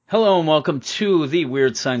Hello and welcome to the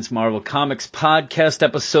Weird Science Marvel Comics Podcast,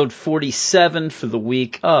 episode 47 for the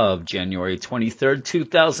week of January 23rd,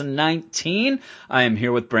 2019. I am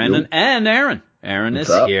here with Brandon and Aaron. Aaron is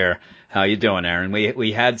here. How you doing, Aaron?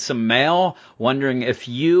 We had some mail wondering if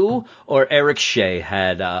you or Eric Shea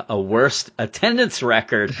had a worst attendance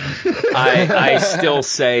record. I still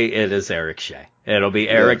say it is Eric Shea. It'll be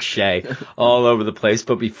Eric Shea all over the place.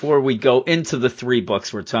 But before we go into the three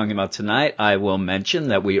books we're talking about tonight, I will mention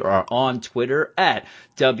that we are on Twitter at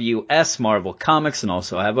WS Marvel Comics and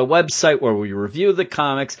also have a website where we review the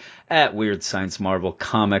comics at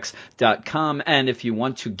WeirdScienceMarvelComics.com. And if you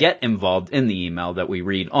want to get involved in the email that we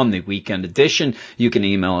read on the weekend edition, you can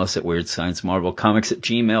email us at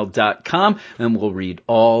WeirdScienceMarvelComics@gmail.com and we'll read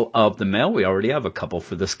all of the mail. We already have a couple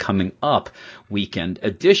for this coming up weekend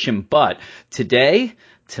edition. But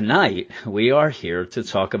tonight, we are here to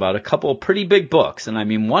talk about a couple of pretty big books. And I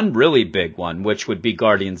mean, one really big one, which would be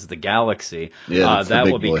Guardians of the Galaxy. That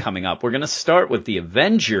will be coming up. We're going to start with the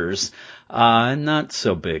Avengers. Not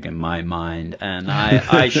so big in my mind. And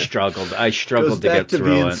I struggled. I struggled to get through it. Goes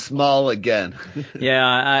back to being small again.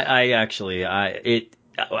 Yeah,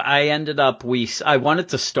 I ended up, I wanted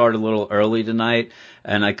to start a little early tonight,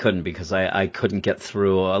 and I couldn't because I couldn't get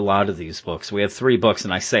through a lot of these books. We have three books,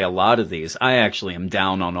 and I say a lot of these. I actually am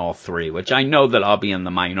down on all three, which I know that I'll be in the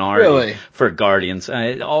minority for Guardians.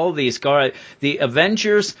 All these, the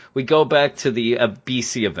Avengers, we go back to the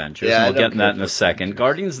BC Avengers, and we'll get into that in a second.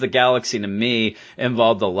 Guardians of the Galaxy, to me,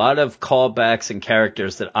 involved a lot of callbacks and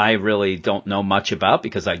characters that I really don't know much about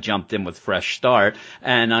because I jumped in with Fresh Start,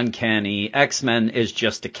 and Uncanny X-Men is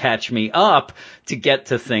just to catch me up to get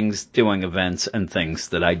to things, doing events and things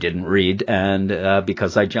that I didn't read, and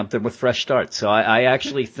because I jumped in with Fresh Start. So I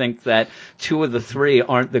actually think that two of the three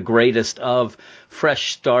aren't the greatest of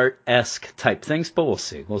Fresh Start-esque type things, but we'll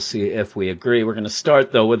see. We'll see if we agree. We're going to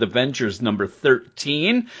start, though, with Avengers number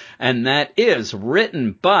 13, and that is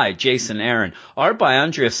written by Jason Aaron, art by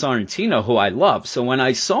Andrea Sorrentino, who I love. So when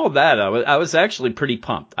I saw that, I was actually pretty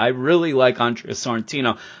pumped. I really like Andrea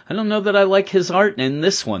Sorrentino. I don't know that I like his art in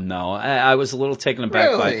this one, though. I was a little taken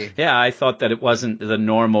aback by it. Yeah, I thought that it wasn't the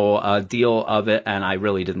normal deal of it, and I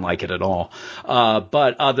really didn't like it at all.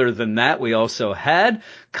 But other than that, we also had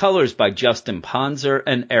colors by Justin Ponzer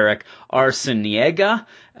and Eric Arciniega,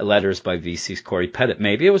 letters by VC's Corey Pettit.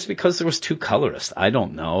 Maybe it was because there was two colorists. I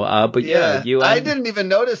don't know. But I didn't even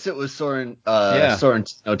notice it was Sorrentino,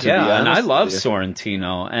 to be honest. And I love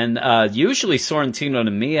Sorrentino. And usually Sorrentino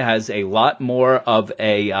to me has a lot more of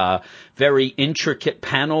a very intricate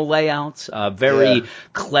panel layouts, very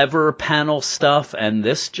clever panel stuff, and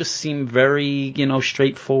this just seemed very,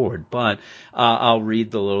 straightforward. But I'll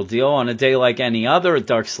read the little deal. On a day like any other, a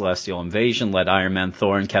dark celestial invasion led Iron Man,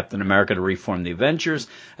 Thor, and Captain America to reform the Avengers,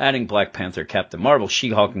 adding Black Panther, Captain Marvel,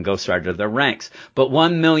 She-Hulk, and Ghost Rider to their ranks. But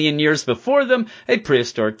 1,000,000 years before them, a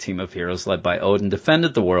prehistoric team of heroes led by Odin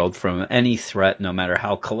defended the world from any threat, no matter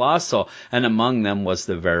how colossal, and among them was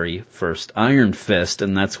the very first Iron Fist,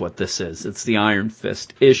 and that's what this is. It's the Iron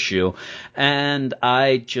Fist issue, and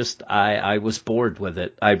I was bored with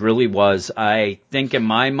it. I really was. I think in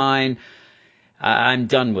my mind, I'm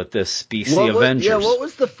done with this BC Avengers. Yeah, what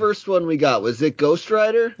was the first one we got? Was it Ghost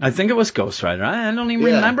Rider? I think it was Ghost Rider. I don't even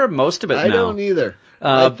remember most of it now. I don't either.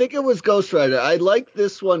 I think it was Ghost Rider. I liked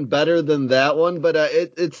this one better than that one, but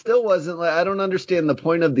it still wasn't like, I don't understand the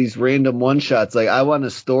point of these random one-shots. Like, I want a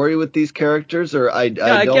story with these characters, or I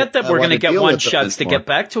get that we're going to get one-shots to get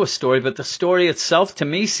back to a story, but the story itself, to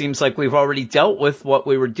me, seems like we've already dealt with what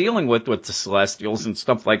we were dealing with the Celestials and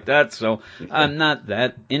stuff like that, so I'm not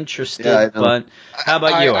that interested, but how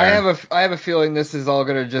about you, Aaron? I have a feeling this is all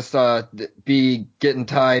going to just be getting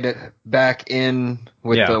tied back in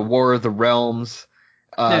with the War of the Realms.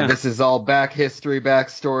 This is all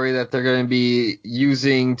backstory that they're going to be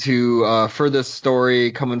using to further the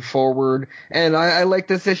story coming forward. And I like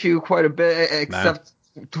this issue quite a bit, except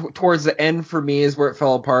towards the end for me is where it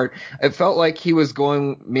fell apart. It felt like he was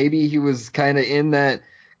kind of in that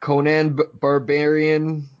Conan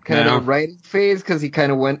Barbarian kind of writing phase, because he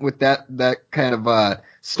kind of went with that kind of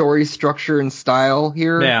story structure and style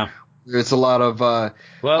here. Yeah. There's a lot of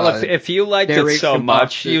if you liked it so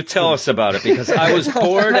much, you tell us about it, because I was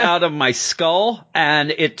bored out of my skull, and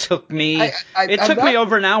it took me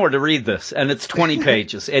over an hour to read this, and it's 20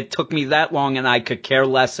 pages. It took me that long, and I could care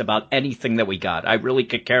less about anything that we got. I really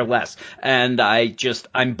could care less, and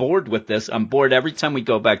I'm bored with this. I'm bored every time we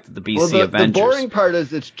go back to the BC Avengers. The boring part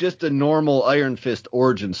is it's just a normal Iron Fist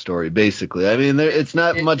origin story, basically. I mean, it's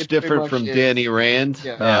not much different from Danny Rand.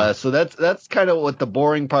 So that's kind of what the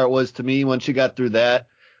boring part was to me once you got through that.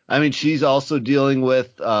 I mean, she's also dealing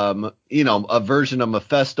with, a version of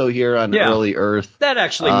Mephisto here on early Earth. That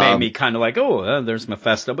actually made me kind of like, there's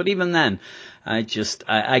Mephisto. But even then, I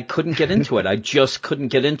couldn't get into it. I just couldn't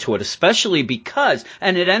get into it, especially because,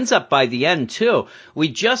 and it ends up by the end too, we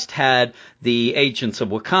just had the Agents of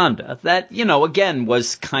Wakanda. That, again,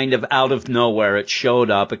 was kind of out of nowhere. It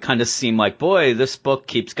showed up. It kind of seemed like, boy, this book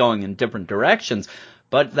keeps going in different directions.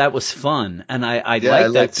 But that was fun, and I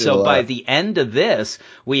liked that. So by the end of this,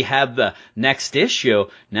 we have the next issue.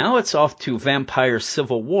 Now it's off to Vampire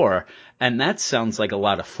Civil War, and that sounds like a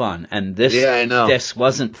lot of fun. And this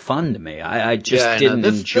wasn't fun to me. I just didn't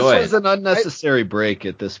enjoy it. This was an unnecessary break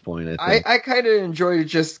at this point, I think. I kind of enjoyed it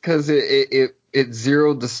just because it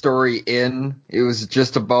zeroed the story in. It was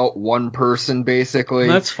just about one person, basically.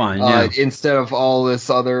 That's fine, yeah. Instead of all this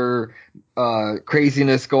other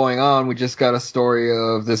craziness going on, we just got a story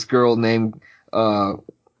of this girl named what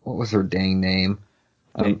was her dang name?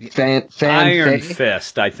 Iron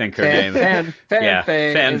Fist, I think her name.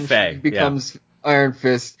 Fan Faye becomes Iron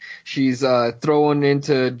Fist. She's thrown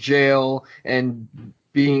into jail and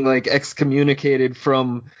being like excommunicated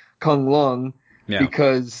from Kunlun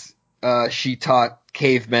because she taught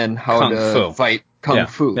cavemen how to fight kung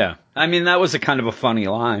fu. Yeah. I mean, that was a kind of a funny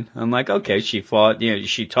line. I'm like, okay, she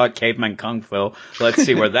taught cavemen kung fu. Let's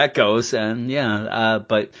see where that goes. And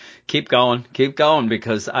but keep going,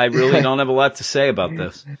 because I really don't have a lot to say about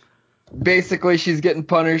this. Basically, she's getting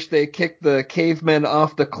punished. They kick the cavemen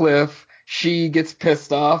off the cliff. She gets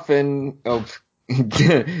pissed off and,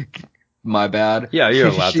 my bad. Yeah, you're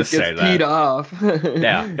allowed to say that. She gets peed off.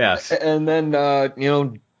 Yes. And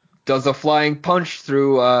then, does a flying punch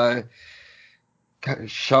through,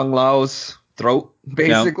 Shang Lao's throat,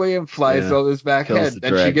 basically, and flies over his back head.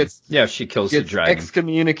 Then she kills the dragon.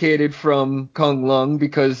 Excommunicated from Kunlun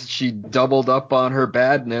because she doubled up on her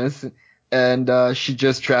badness, and she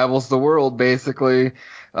just travels the world, basically.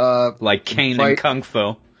 Like Kane in Kung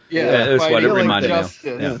Fu. Yeah, that's what it reminded me of.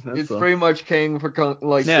 Yeah, it's pretty much King for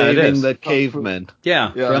saving the cavemen.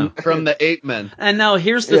 Yeah. From the ape men. And now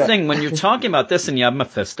here's the thing: when you're talking about this, and you have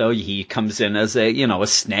Mephisto, he comes in as a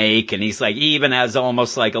snake, and he's like, he even has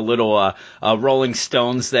almost like a little Rolling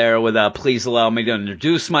Stones there with please allow me to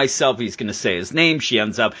introduce myself. He's going to say his name. She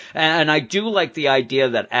ends up, and I do like the idea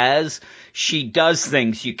that as she does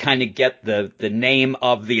things, you kind of get the name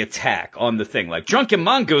of the attack on the thing, like Drunken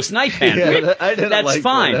Mongoose Knife Hand. That's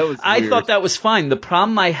fine. I thought that was fine. The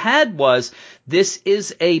problem I had was this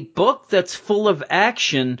is a book that's full of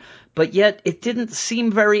action, but yet it didn't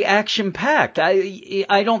seem very action-packed.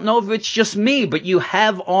 I don't know if it's just me, but you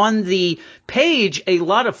have on the page a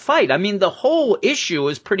lot of fight. I mean, the whole issue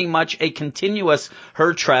is pretty much a continuous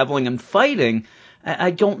her traveling and fighting.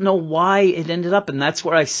 I don't know why it ended up, and that's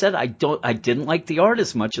where I said I didn't like the art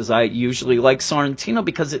as much as I usually like Sorrentino,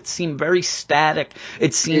 because it seemed very static.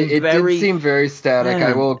 It did seem very static.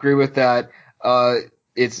 I will agree with that.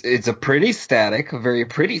 It's a pretty static, a very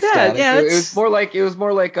pretty static. Yeah, it was more like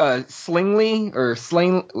Slingley or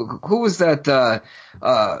Sling. Who was that?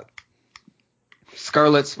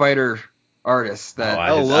 Scarlet Spider artist that?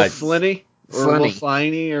 Will Sliney. Or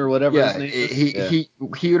Wolfini or whatever his name is.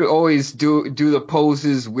 He would always do the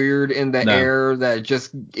poses weird in the air that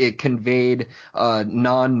just it conveyed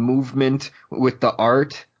non-movement with the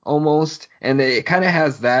art almost, and it kind of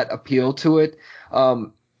has that appeal to it.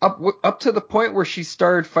 Up to the point where she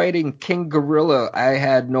started fighting King Gorilla, I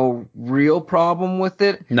had no real problem with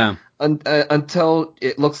it. No. Until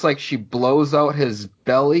it looks like she blows out his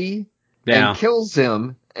belly and kills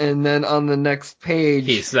him. And then on the next page,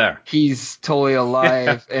 he's there. He's totally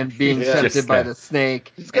alive and being tempted by the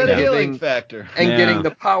snake. He's got a healing factor. And getting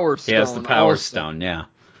the Power Stone. He has the Power Stone, Yeah.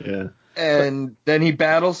 And then he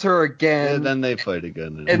battles her again. And then they fight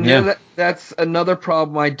again. And then that's another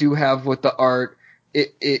problem I do have with the art.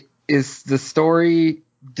 It is the story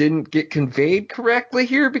didn't get conveyed correctly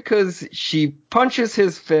here, because she punches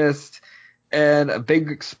his fist and a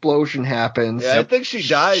big explosion happens. Yeah, I think she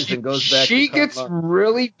dies and goes back. She gets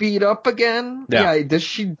really beat up again. Yeah. Does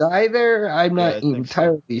she die there? I'm not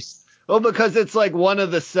entirely. Well, because it's like one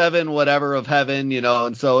of the 7 whatever of heaven,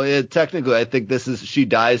 and so technically I think she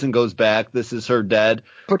dies and goes back. This is her dead.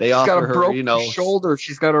 But they she's offer got a her, broken shoulder.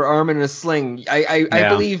 She's got her arm in a sling. I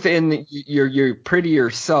believe in your prettier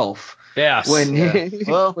self. Yes. When you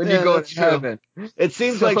go to heaven. It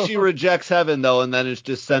seems like she rejects heaven, though, and then is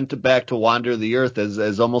just sent back to wander the earth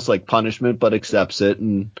as almost like punishment, but accepts it.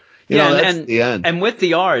 And, That's the end. And with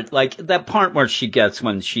the art, like that part where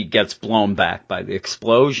when she gets blown back by the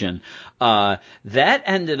explosion, that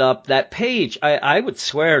ended up, that page, I would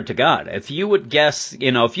swear to God, if you would guess,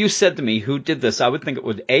 if you said to me who did this, I would think it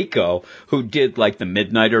was Eiko, who did like the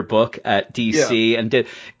Midnighter book at DC, and did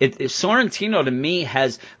it. Sorrentino to me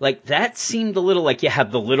has, like, that seemed a little like you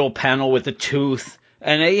have the little panel with the tooth.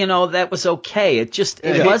 And that was okay.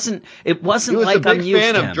 It wasn't like I'm used to him. He was a big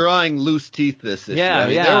fan of drawing loose teeth this issue.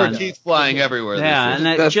 There were teeth flying everywhere. Yeah, and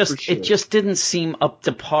it just didn't seem up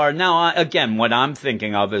to par. Now, again, what I'm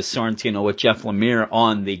thinking of is Sorrentino with Jeff Lemire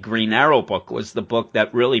on the Green Arrow book was the book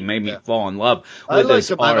that really made me fall in love with his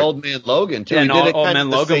art. I liked Old Man Logan too. And Old Man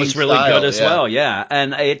Logan was really good as well. Yeah,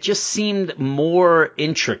 and it just seemed more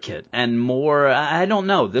intricate and more. I don't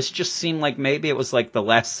know. This just seemed like maybe it was like the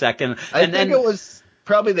last second. I think it was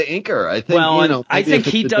probably the inker. I think. I think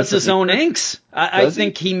he does his own inks. I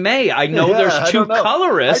think he may. I know there's two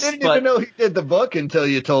colorists. I didn't even know he did the book until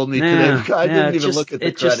you told me today. I didn't even look at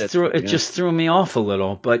the credits. It just threw me off a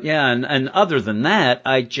little. But yeah, and other than that,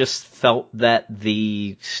 I just felt that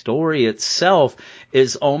the story itself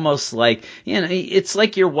is almost like, it's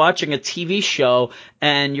like you're watching a TV show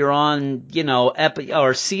and you're on,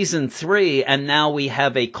 or season 3, and now we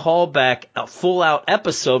have a callback, a full out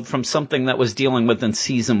episode from something that was dealing with in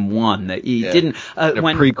season 1 that you didn't. A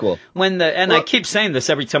prequel. I keep saying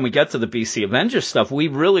this every time we get to the BC Avengers stuff. We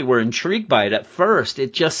really were intrigued by it at first.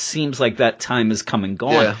 It just seems like that time has come and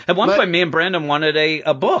gone. Yeah. At one point, me and Brandon wanted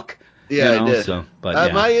a book. Yeah, I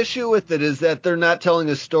did. My issue with it is that they're not telling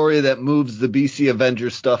a story that moves the BC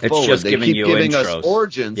Avengers stuff forward. Just they keep giving us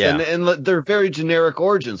origins, and they're very generic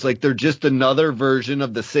origins. Like, they're just another version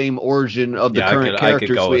of the same origin of the current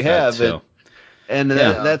characters we have. And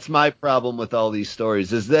that's my problem with all these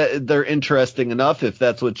stories, is that they're interesting enough if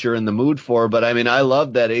that's what you're in the mood for. But I mean, I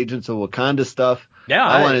love that Agents of Wakanda stuff. Yeah,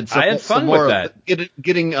 I had fun with that.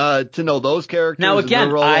 Getting to know those characters. Now again,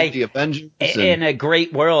 and their role of the Avengers. In a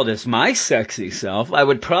great world as my sexy self, I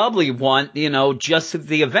would probably want, just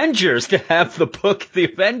the Avengers to have the book, the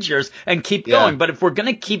Avengers, and keep going. But if we're going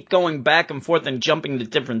to keep going back and forth and jumping to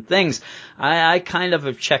different things, I kind of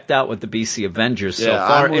have checked out with the BC Avengers so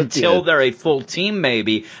far until they're a full team,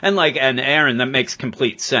 maybe. And Aaron, that makes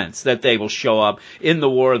complete sense that they will show up in the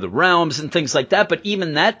War of the Realms and things like that. But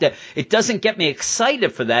even that it doesn't get me excited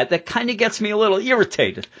for that. That kind of gets me a little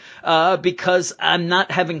irritated because I'm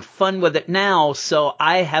not having fun with it now, so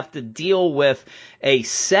I have to deal with a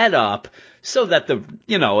setup so that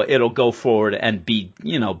it'll go forward and be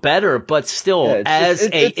better, but still as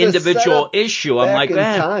it's a individual issue, I'm like,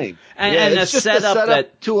 man, and a setup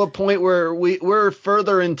that to a point where we're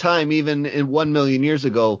further in time, even in 1 million years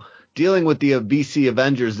ago, dealing with the BC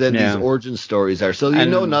Avengers than these origin stories are. So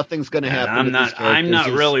nothing's going to happen. I'm not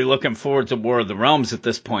really looking forward to War of the Realms at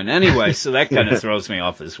this point anyway, so that kind of throws me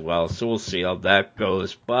off as well. So we'll see how that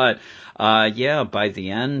goes. But by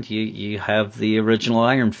the end, you have the original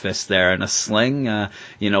Iron Fist there in a sling.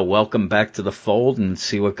 Welcome back to the fold and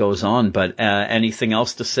see what goes on. But anything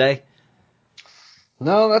else to say?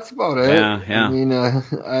 No, that's about it. Yeah. I mean,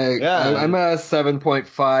 I'm at a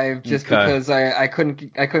 7.5 just because I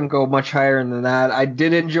couldn't go much higher than that. I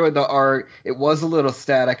did enjoy the art. It was a little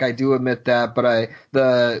static, I do admit that, but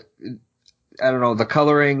the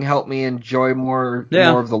coloring helped me enjoy more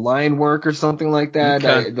of the line work or something like that.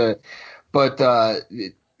 Okay.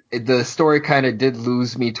 The story kind of did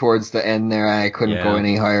lose me towards the end there. I couldn't go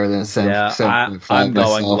any higher than 7.5. I'm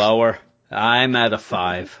going lower. I'm at a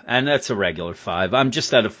 5, and that's a regular 5. I'm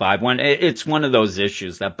just at a 5. It's one of those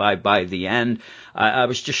issues that by the end, I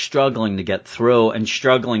was just struggling to get through and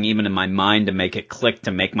struggling even in my mind to make it click,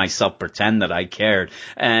 to make myself pretend that I cared.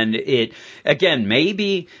 And it, again,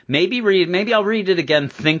 maybe I'll read it again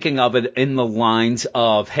thinking of it in the lines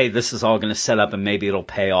of, hey, this is all going to set up and maybe it'll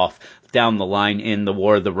pay off down the line in the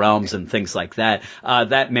War of the Realms and things like that.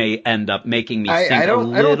 That may end up making me think a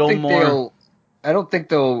little more. I don't think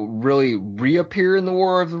they'll really reappear in the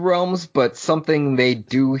War of the Realms, but something they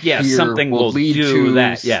do here something will lead to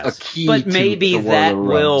that, yes. A key but maybe to the that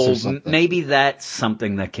will, maybe that's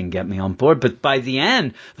something that can get me on board. But by the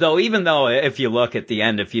end, even though if you look at the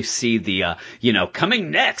end, if you see the, coming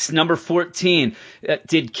next, number 14,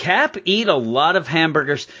 did Cap eat a lot of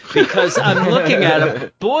hamburgers? Because I'm looking at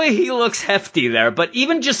him, boy, he looks hefty there. But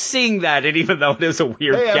even just seeing that, and even though it is a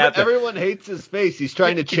weird Cap. Everyone hates his face. He's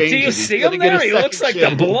trying to change it. Do you see him there? he looks like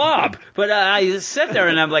the Blob. But I sit there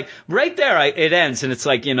and I'm like, right there, it ends. And it's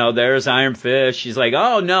like, there's Iron Fist. She's like,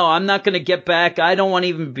 oh, no, I'm not going to get back. I don't want to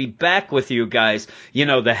even be back with you guys.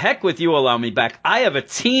 The heck with you, allow me back. I have a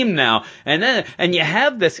team now. And you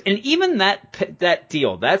have this. And even that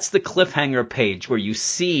deal, that's the cliffhanger page where you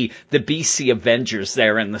see the BC Avengers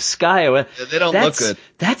there in the sky. They don't look good.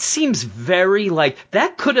 That seems very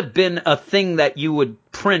that could have been a thing that you would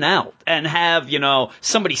print out and have,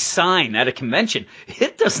 somebody sign at a convention.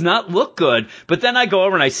 It does not look good. But then I go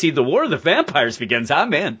over and I see the War of the Vampires begins.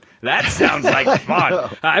 I'm in. That sounds like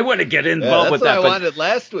fun. I want to get involved with that. That's what I wanted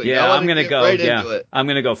last week. Yeah, I'm going to go. I'm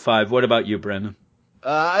going to go 5. What about you, Brandon?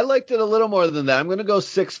 I liked it a little more than that. I'm going to go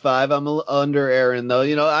 6.5. I'm under Aaron, though.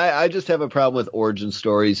 I just have a problem with origin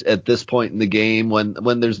stories at this point in the game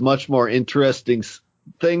when there's much more interesting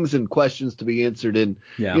things and questions to be answered in,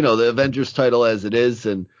 the Avengers title as it is.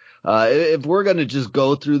 And if we're going to just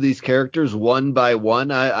go through these characters one by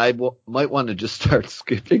one, I might want to just start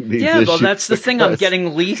skipping these issues. Well, that's the thing. I'm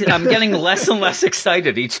getting less and less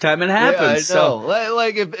excited each time it happens. Yeah, I know.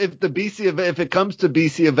 Like if it comes to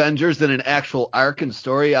BC Avengers and an actual arc and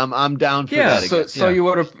story, I'm down for that again. So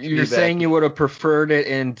you're saying you would have preferred it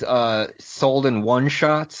in sold in one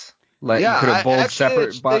shots? You could have bought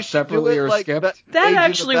separately or skipped. That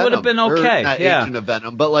actually would have been okay. Not Agent of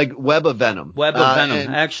Venom, but like Web of Venom. Web of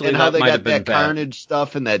Venom. Actually, and how they got that Carnage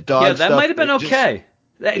stuff and that dog stuff. Yeah, that might have been okay.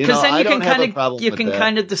 Because then you can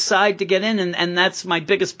kind of decide to get in, and that's my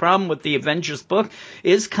biggest problem with the Avengers book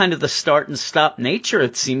is kind of the start and stop nature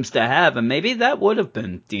it seems to have, and maybe that would have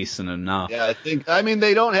been decent enough. Yeah,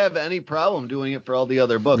 they don't have any problem doing it for all the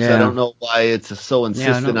other books. Yeah. I don't know why it's so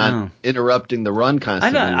insistent on interrupting the run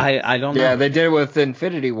constantly. I don't know. Yeah, they did it with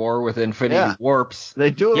Infinity War with Infinity Warps.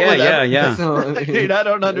 They do it with everything. I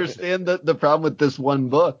don't understand the problem with this one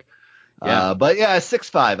book. Yeah. But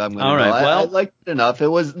 6.5. I'm going to go. Right, I liked it enough. It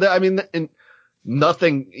was,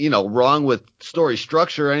 nothing, wrong with story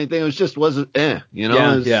structure or anything. It was just wasn't, Yeah.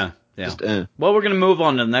 Just, Well, we're going to move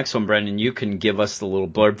on to the next one, Brendan. You can give us the little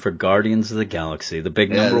blurb for Guardians of the Galaxy, the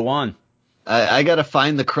big number 1. I got to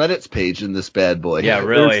find the credits page in this bad boy. Yeah,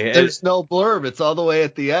 really. There's no blurb. It's all the way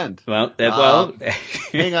at the end. Well,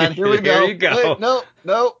 hang on. Here we go. Here you go. Wait,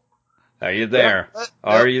 no. Are you there?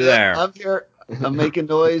 Are you there? I'm here. I'm making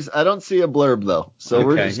noise. I don't see a blurb though. So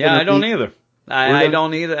we're just I don't either. I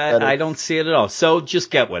don't either. I don't see it at all. So just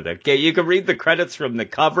get with it. You can read the credits from the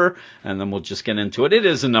cover, and then we'll just get into it. It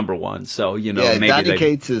is a number 1, so maybe Donny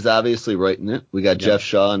Cates is obviously writing it. We got Jeff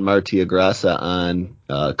Shaw and Martia Grassa on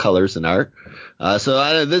colors and art.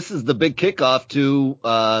 So this is the big kickoff to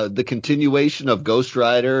the continuation of Ghost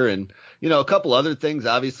Rider and a couple other things.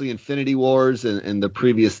 Obviously, Infinity Wars and the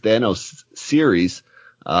previous Thanos series.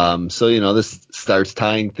 So this starts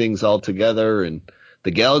tying things all together, and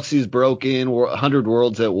the galaxy's broken, 100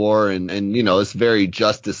 worlds at war, and it's very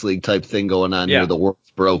Justice League type thing going on here. The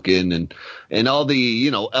world's broken, and all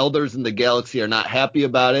the elders in the galaxy are not happy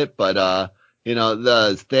about it, but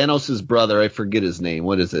the Thanos' brother, I forget his name.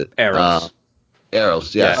 What is it? Eros.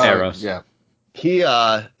 Eros, yes. Yeah, Eros. Yeah. He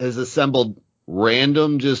has assembled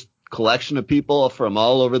random collection of people from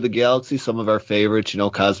all over the galaxy. Some of our favorites,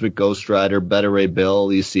 Cosmic Ghost Rider, Beta Ray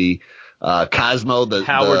Bill. You see Cosmo,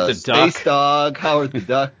 Howard the space Duck. Dog, Howard the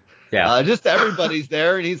Duck. Yeah, just everybody's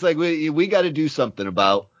there, and he's like, we got to do something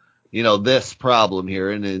about this problem here.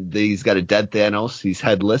 And he's got a dead Thanos. He's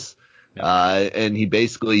headless. And he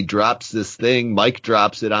basically drops this thing. Mike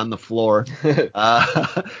drops it on the floor,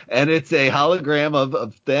 and it's a hologram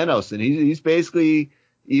of Thanos, and he's basically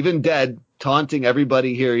even dead, taunting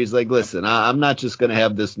everybody here. He's like, listen, I'm not just going to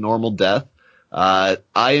have this normal death. I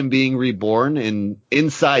am being reborn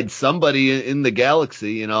inside somebody in the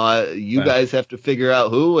galaxy. You guys have to figure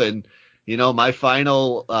out who. And, my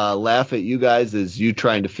final laugh at you guys is you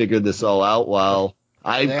trying to figure this all out while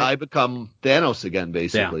I become Thanos again,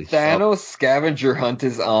 basically. Yeah. Thanos scavenger hunt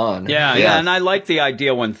is on. Yeah, and I like the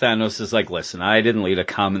idea when Thanos is like, listen, I didn't lead a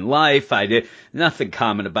common life. I did nothing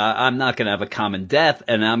common about, I'm not going to have a common death,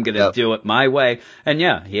 and I'm going to do it my way. And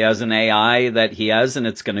he has an AI that he has, and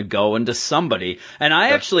it's going to go into somebody. And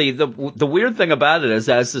I actually, the weird thing about it is,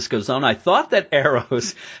 as this goes on, I thought that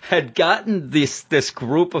Eros had gotten this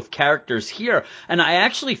group of characters here, and I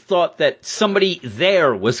actually thought that somebody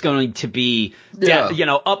there was going to be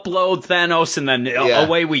upload Thanos Thanos, and then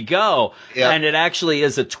away we go. Yep. And it actually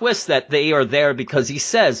is a twist that they are there because he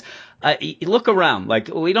says, look around. Like,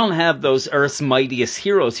 we don't have those Earth's mightiest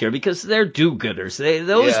heroes here because they're do-gooders.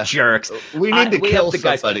 Those jerks. We need to kill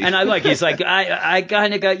somebody. And he's like, I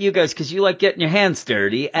kind of got you guys because you like getting your hands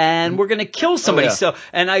dirty, and we're going to kill somebody. So,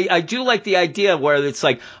 and I do like the idea where it's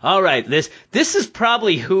like, all right, this is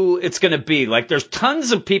probably who it's going to be. Like, there's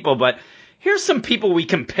tons of people, but here's some people we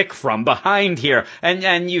can pick from behind here.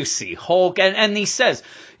 And you see Hulk, and he says,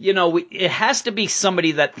 it has to be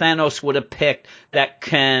somebody that Thanos would have picked that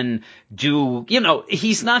can do,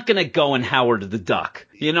 he's not going to go in Howard the Duck.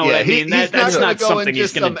 You know what I mean? That's not something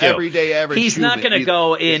he's going to do. Everyday average he's not going to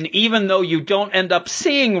go in, even though you don't end up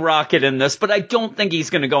seeing Rocket in this, but I don't think he's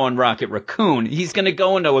going to go in Rocket Raccoon. He's going to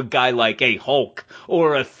go into a guy like a Hulk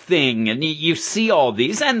or a Thing, and you see all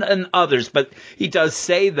these and others, but he does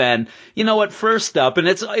say then, at first up, and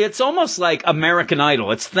it's almost like American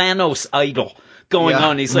Idol. It's Thanos Idol going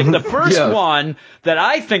on. He's like, the first one that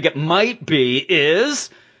I think it might be is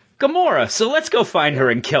Gamora. So let's go find her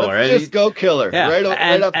and kill her. Let's just go kill her. Yeah. Right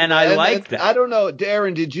up. And I like that. I don't know,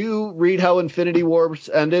 Darren, did you read how Infinity Wars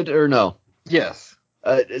ended or no? Yes.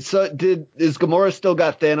 So is Gamora still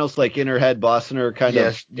got Thanos like in her head, bossing her, kind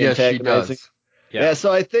of antagonizing? Yes, she does. Yeah,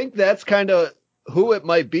 so I think that's kind of who it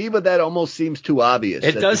might be, but that almost seems too obvious.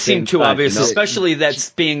 It does seem too obvious, especially that's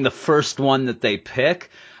being the first one that they pick.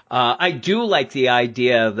 I do like the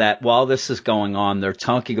idea that while this is going on, they're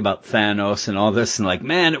talking about Thanos and all this, and like,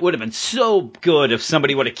 man, it would have been so good if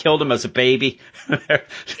somebody would have killed him as a baby.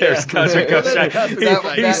 There's Cosmic Ghost.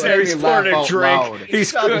 He's poured a drink.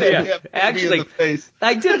 He's actually,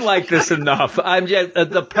 I did like this enough.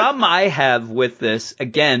 The problem I have with this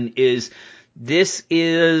again is. This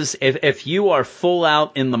is, if you are full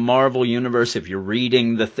out in the Marvel universe, if you're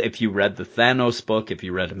reading if you read the Thanos book, if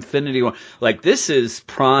you read Infinity War, like this is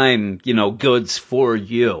prime, goods for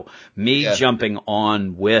you. Me jumping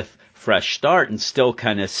on with Fresh Start and still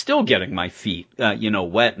getting my feet,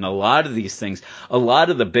 wet. And a lot of these things, a lot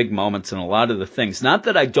of the big moments and a lot of the things, not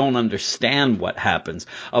that I don't understand what happens.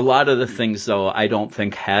 A lot of the things though, I don't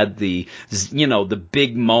think had the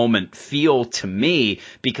big moment feel to me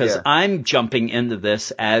because I'm jumping into this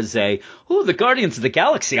as the Guardians of the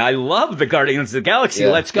Galaxy. I love the Guardians of the Galaxy.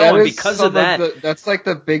 Let's go. And because of that, that's like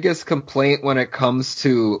the biggest complaint when it comes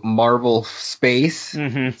to Marvel space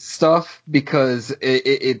stuff because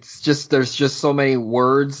it's just there's just so many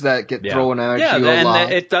words that get thrown at you a lot.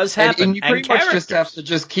 It does happen. And you pretty much just have to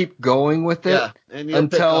just keep going with it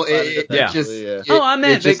until it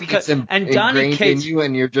gets ingrained in you,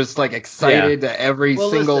 and you're just like excited that every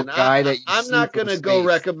single guy that you see. I'm not going to go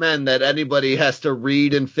recommend that anybody has to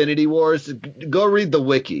read Infinity Wars. Go read the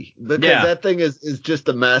wiki because that thing is just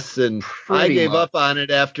a mess, and I gave up on it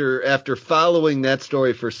after following that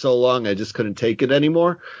story for so long. I just couldn't take it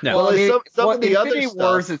anymore. No. Well, some of the other stuff,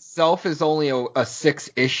 Wars itself is only a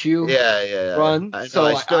 6-issue run,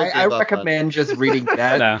 so I recommend just reading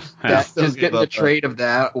that. Just getting the trade of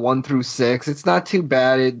that 1 through 6. It's not too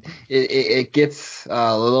bad. It gets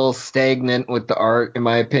a little stagnant with the art, in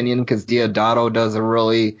my opinion, because Deodato does a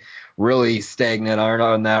really stagnant art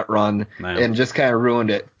on that run and just kind of ruined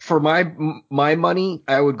it. For my money,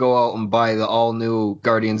 I would go out and buy the all new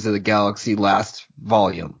Guardians of the Galaxy last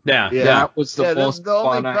volume. That was the most the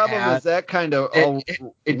fun only problem I had. is that kind of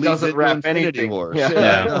it doesn't wrap anything. Wars. And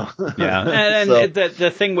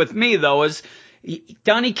the thing with me though is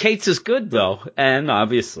Donny Cates is good though, and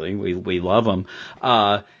obviously we love him.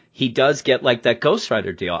 He does get like that Ghost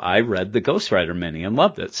Rider deal. I read the Ghost Rider mini and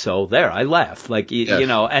loved it. So there, I laughed.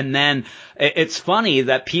 And then it's funny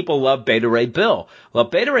that people love Beta Ray Bill. Well,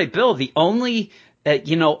 Beta Ray Bill, the only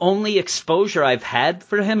exposure I've had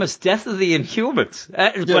for him is Death of the Inhumans.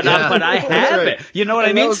 But I have it. You know what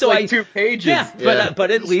I mean? So like 2 pages.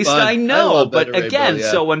 But at least I know. But again,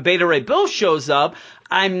 so when Beta Ray Bill shows up,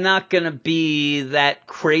 I'm not going to be that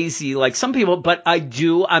crazy like some people, but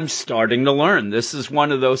I'm starting to learn. This is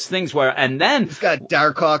one of those things where, and then he's got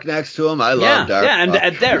Darkhawk next to him. I love Darkhawk. Yeah,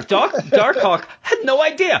 and Darkhawk had no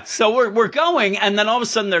idea. So we're going, and then all of a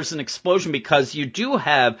sudden there's an explosion because you do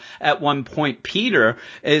have at one point Peter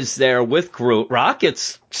is there with Groot. Rocket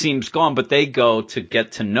seems gone, but they go to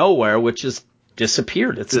get to nowhere, which is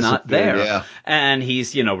disappeared. It's not there. Yeah. And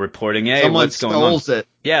he's, reporting, hey, someone what's going on? Someone stole it.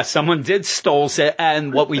 Yeah, someone did stole it.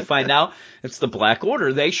 And what we find out, it's the Black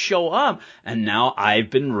Order. They show up. And now I've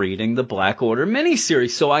been reading the Black Order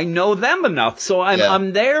miniseries, so I know them enough. So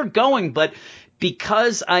I'm there going, but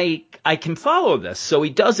because I can follow this. So he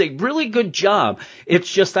does a really good job.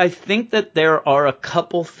 It's just I think that there are a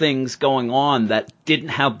couple things going on that didn't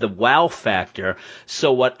have the wow factor.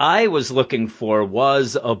 So what I was looking for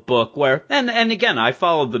was a book where, and again, I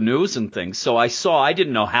followed the news and things, so I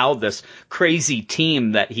didn't know how this crazy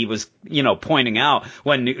team that he was, pointing out,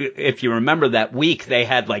 when, if you remember that week, they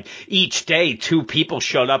had like each day 2 people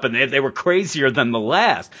showed up and they were crazier than the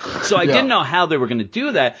last. So I didn't know how they were going to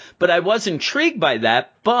do that, but I was intrigued by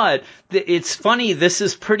that. But it's funny, this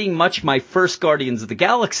is pretty much my first Guardians of the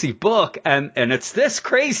Galaxy book, and it's this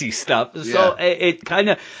crazy stuff. Yeah. So it kind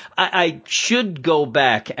of, I should go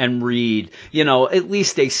back and read, at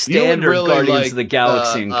least a standard really Guardians of the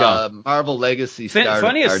Galaxy and go. Marvel Legacy.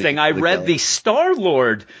 Funniest thing, I read the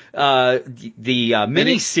Star-Lord, the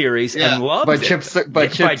miniseries and loved by it. Chip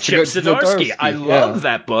Zdarsky. I love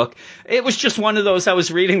that book. It was just one of those I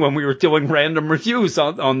was reading when we were doing random reviews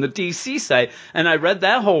on the DC site, and I read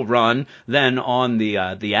that whole run then on the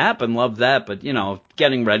app and loved that. But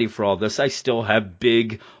getting ready for all this, I still have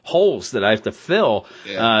big holes that I have to fill,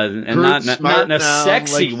 and not in a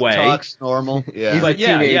sexy way. Talks normal, He's a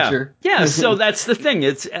teenager. Yeah. So that's the thing.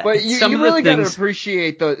 It's but you really got to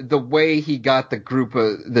appreciate the way he got the group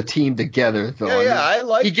the team together, though. I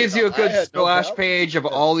like. He gives you a good splash page of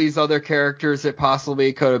all these other characters that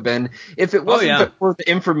possibly could have been. If it wasn't for the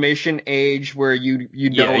information age where you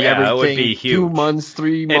know everything, it would be huge. 2 months,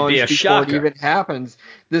 3 months before shocker. it even happens.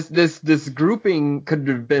 This grouping could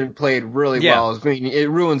have been played really well. I mean, it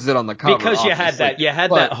ruins it on the cover because you had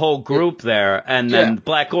that whole group there, and then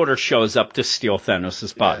Black Order shows up to steal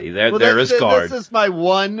Thanos' body. There is guard. This is my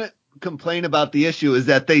one complaint about the issue, is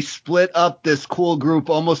that they split up this cool group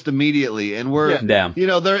almost immediately, and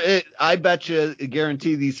I bet you,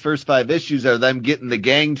 guarantee these first 5 issues are them getting the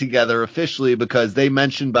gang together officially, because they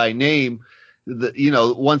mentioned by name.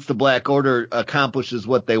 Once the Black Order accomplishes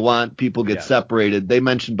what they want, people get separated. They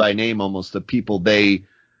mention by name almost the people they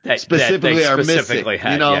specifically are missing.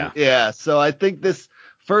 So I think this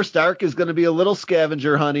first arc is going to be a little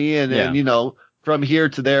scavenger honey, and from here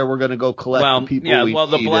to there, we're going to go collect the people.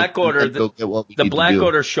 The Black Order, the Black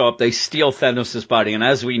Order show up. They steal Thanos' body, and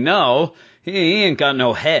as we know, he ain't got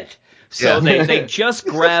no head. So they just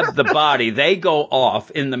grab the body. They go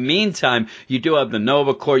off. In the meantime, you do have the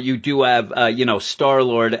Nova Corps. You do have,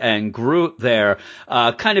 Star-Lord and Groot there,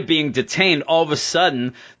 kind of being detained. All of a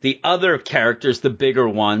sudden, the other characters, the bigger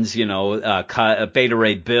ones, Beta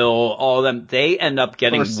Ray Bill, all of them, they end up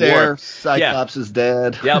getting warped. Cyclops is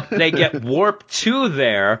dead. Yep. They get warped to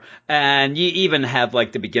there. And you even have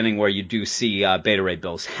like the beginning where you do see, Beta Ray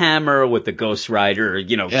Bill's hammer with the Ghost Rider,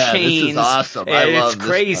 chains. This is awesome. It's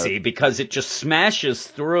crazy because it just smashes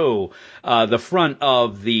through the front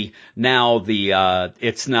of it's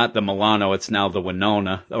not the Milano, it's now the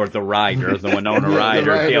Winona, or the Rider, the Winona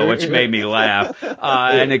Rider deal, which made me laugh.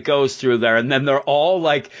 And it goes through there, and then they're all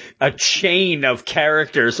like a chain of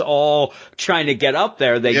characters all trying to get up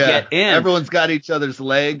there. They get in. Everyone's got each other's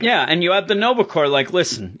leg. Yeah, and you have the Nova Corps like,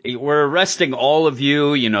 listen, we're arresting all of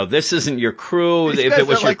you. This isn't your crew. These if it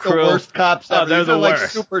was your like crew, the worst cops ever. They're the worst. Like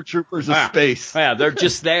super troopers of space. Yeah, they're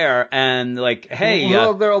just there. And like, hey,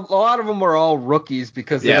 a lot of them were all rookies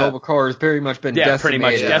because the Nova Corps has pretty much been decimated. Pretty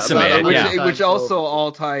much decimated. Which also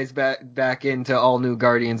all ties back into all new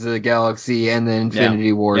Guardians of the Galaxy and the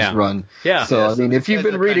Infinity Wars run. Yeah. So I mean, if you've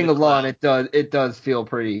been reading along, it does feel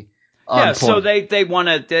pretty. So they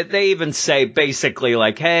want to. They even say basically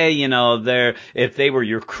like, hey, if they were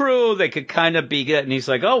your crew, they could kind of be good. And he's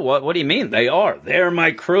like, oh, what do you mean? They're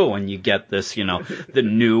my crew. And you get this, the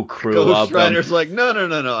new crew Ghost of them. Rider's like, no,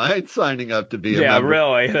 I ain't signing up to be a member.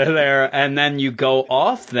 Really, they're there. And then you go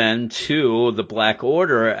off then to the Black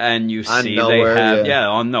Order, and you see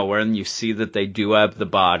on Nowhere, and you see that they do have the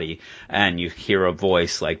body, and you hear a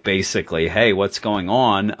voice like basically, hey, what's going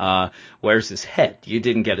on? Where's his head? You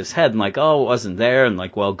didn't get his head. And like, oh, it wasn't there. And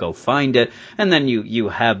like, well, go find it. And then you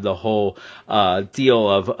have the whole deal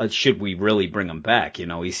of should we really bring him back?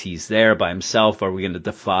 He's there by himself. Are we going to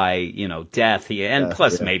defy, death?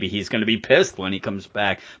 Maybe he's going to be pissed when he comes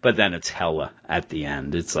back. But then it's Hela at the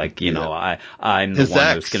end. It's like, I'm the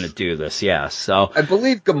one who's going to do this. Yeah. So I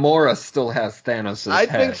believe Gamora still has Thanos' head. I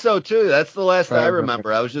think so too. That's the last I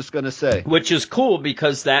remember. I was just going to say. Which is cool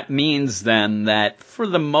because that means then that for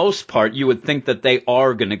the most part, you would think that they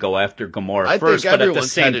are going to go after Gamora first, but at the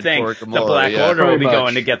same thing, Gamora, the Black Order will be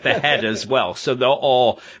going to get the head as well. So they'll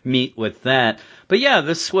all meet with that. But yeah,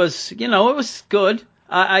 this was, it was good.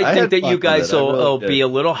 I think that you guys will be a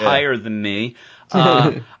little higher than me.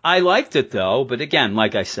 I liked it though, but again,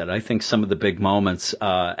 like I said, I think some of the big moments,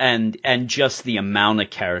 and just the amount of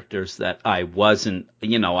characters that I wasn't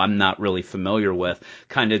I'm not really familiar with,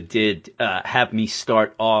 kind of did have me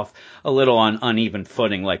start off a little on uneven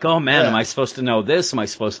footing. Like, oh man, am I supposed to know this? Am I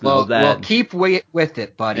supposed to know that? Well, keep with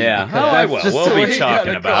it, buddy. Yeah, I will. We'll be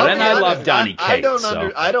talking about it. And I love Donny Cates.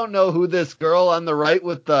 I don't know who this girl on the right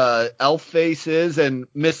with the elf face is, and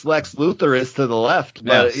Miss Lex Luthor is to the left.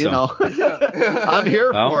 But I'm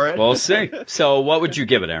here for it. We'll see. So, what would you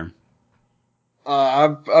give it, Aaron?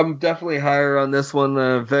 I'm definitely higher on this one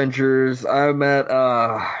than Avengers. I'm at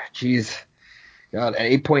an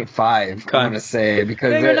 8.5. I'm gonna say,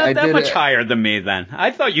 because you're not that much higher than me. Then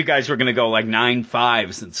I thought you guys were gonna go like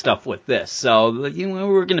 9.5s and stuff with this. So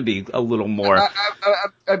we're gonna be a little more.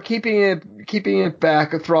 I'm keeping it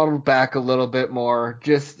back, throttled back a little bit more,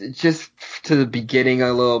 just to the beginning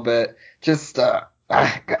a little bit.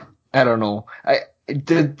 I don't know.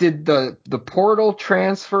 Did the portal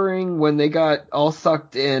transferring when they got all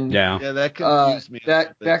sucked in? Yeah, that confused me.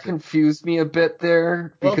 That confused me a bit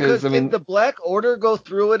there, because did the Black Order go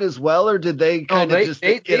through it as well, or did they get out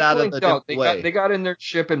of the way? They got in their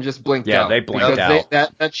ship and just blinked out. Yeah, they blinked out.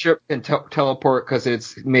 That ship can teleport because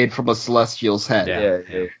it's made from a Celestial's head.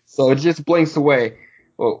 Yeah. So it just blinks away.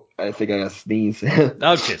 Oh, I think I got to sneeze.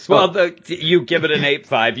 Well, you give it an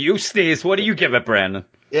 8.5. You sneeze. What do you give it, Brandon?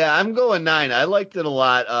 Yeah, I'm going 9. I liked it a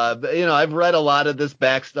lot. I've read a lot of this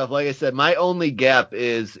back stuff. Like I said, my only gap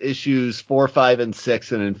is issues 4, 5, and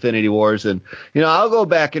 6 in Infinity Wars. And, I'll go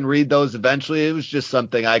back and read those eventually. It was just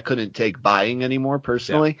something I couldn't take buying anymore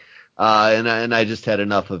personally. Yeah. And I just had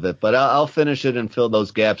enough of it, but I'll finish it and fill those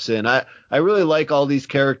gaps in. I really like all these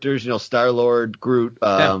characters, Star-Lord, Groot,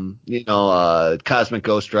 Cosmic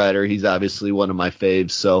Ghost Rider. He's obviously one of my faves.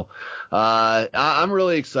 So, I'm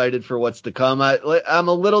really excited for what's to come. I'm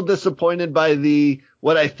a little disappointed by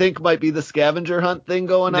what I think might be the scavenger hunt thing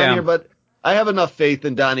going on here, but I have enough faith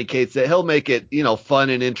in Donny Cates that he'll make it, fun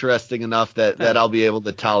and interesting enough that I'll be able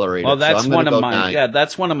to tolerate it. Well, that's one of my 9.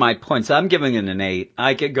 That's one of my points. I'm giving it an 8.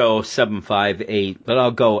 I could go 7.5, 8, but I'll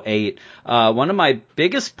go 8. One of my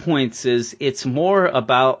biggest points is it's more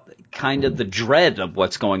about kind of the dread of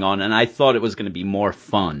what's going on, and I thought it was going to be more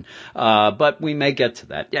fun. But we may get to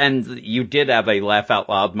that. And you did have a laugh out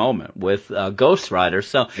loud moment with Ghost Rider.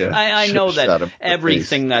 So yeah, I know that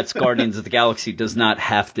everything that's Guardians of the Galaxy does not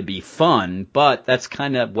have to be fun, but that's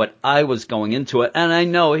kind of what I was going into it. And I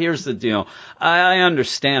know, here's the deal. I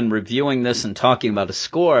understand reviewing this and talking about a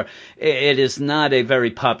score. It is not a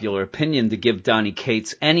very popular opinion to give Donny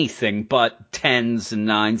Cates anything but 10s and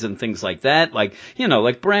 9s and things like that. Like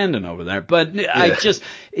Brandon over there, but I just,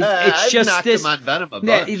 it's just this,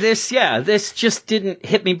 this just didn't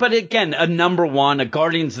hit me. But again, a number 1, a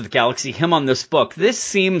Guardians of the Galaxy, him on this book, this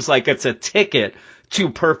seems like it's a ticket to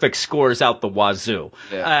perfect scores out the wazoo.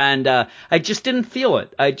 Yeah. And I just didn't feel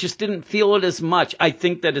it. I just didn't feel it as much. I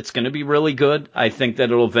think that it's going to be really good. I think that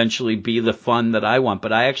it'll eventually be the fun that I want,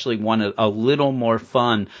 but I actually wanted a little more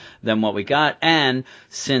fun than what we got. And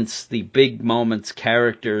since the big moments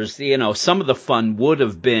characters, some of the fun would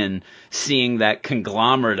have been seeing that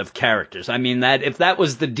conglomerate of characters. I mean, that if that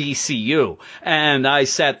was the DCU and I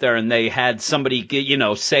sat there and they had somebody,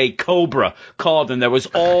 say Cobra called and there was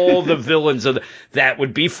all the villains of that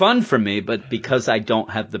would be fun for me. But because I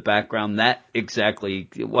don't have the background, that exactly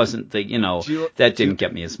wasn't that didn't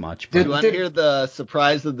get me as much. Do you want to hear the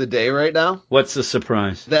surprise of the day right now? What's the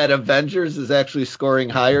surprise? That Avengers is actually scoring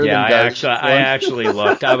higher than Guardians. I actually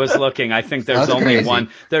looked. I was looking. I think there's only one.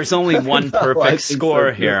 There's only one perfect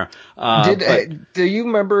score here. Do you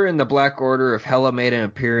remember in the Black Order if Hela made an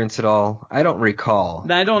appearance at all? I don't recall.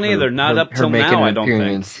 I don't either. Not up till now, I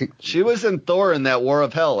don't think. She was in Thor in that War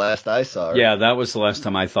of Hell last I saw her. Yeah, that was the last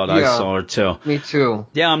time I thought I saw her too. Me too.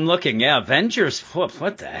 Yeah, I'm looking. Yeah, Avengers.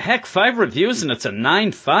 What the heck? 5 reviews and it's a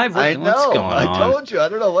 9.5. I know. What's going on? I told you. I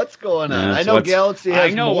don't know what's going on. I know Galaxy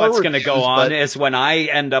has more what's going to go on is when I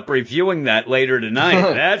end up reviewing that later tonight.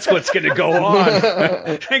 That's what's going to go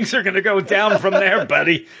on. Things are going to go down from there,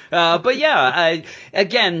 buddy. But yeah, I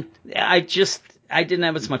didn't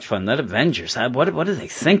have as much fun. That Avengers, what are they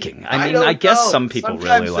thinking? I guess some people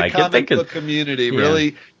sometimes really like it. The community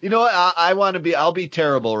really, I'll be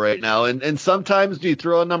terrible right now. And sometimes do you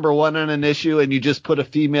throw a number 1 on an issue and you just put a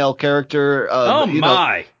female character?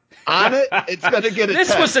 On it, it's going to get a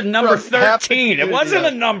This was a number 13. It wasn't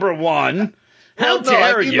a number 1. How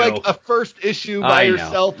dare you? Like a first issue by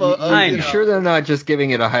yourself. I'm sure they're not just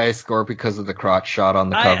giving it a high score because of the crotch shot on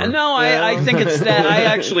the cover. I think it's that. I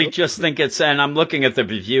actually just think it's, and I'm looking at the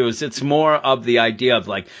reviews, it's more of the idea of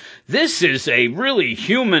like, this is a really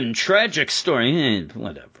human, tragic story.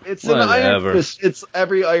 Whatever. It's an Iron Fist. It's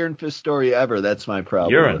every Iron Fist story ever. That's my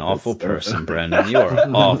problem. You're an awful person, Brendan. You are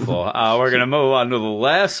awful. We're going to move on to the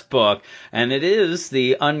last book, and it is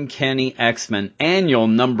the Uncanny X-Men Annual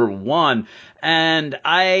 #1. And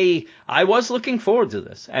I was looking forward to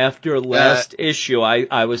this. After last issue,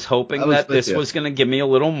 I was hoping that this was going to give me a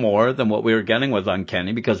little more than what we were getting with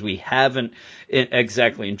Uncanny, because we haven't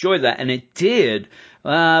exactly enjoyed that, and it did.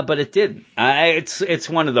 But it didn't. It's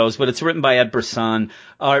one of those, but it's written by Ed Brisson,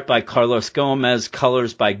 art by Carlos Gomez,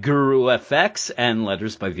 colors by Guru FX, and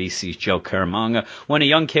letters by VC's Joe Caramagna. When a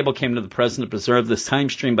young Cable came to the present to preserve this time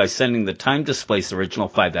stream by sending the time-displaced original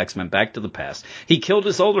 5 X-Men back to the past, he killed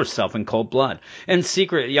his older self in cold blood. In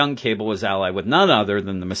secret, young Cable was allied with none other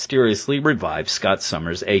than the mysteriously revived Scott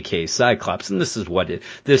Summers, a.k.a. Cyclops, and this is what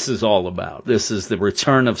this is all about. This is the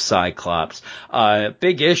return of Cyclops.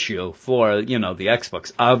 Big issue for, the X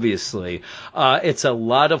books, obviously. It's a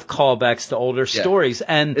lot of callbacks to older stories,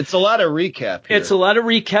 and it's a lot of recap here. It's a lot of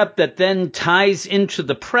recap that then ties into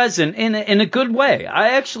the present in a good way.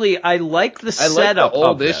 I like the setup. I like the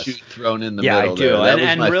old issue thrown in the middle. Yeah, I do.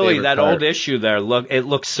 And really, that old issue there, it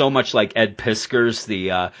looks so much like Ed Pisker's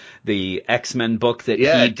the X-Men book that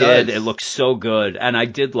he did. It looks so good, and I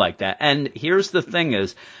did like that. And here's the thing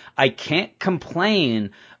is, I can't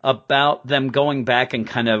complain about them going back and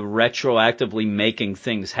kind of retroactively making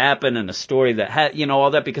things happen in a story that had,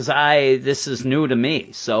 all that, because this is new to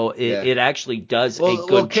me. So it actually does a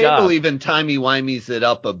good job. Cable even timey-wimeys it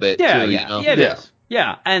up a bit, too. It is.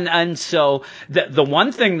 Yeah, and so the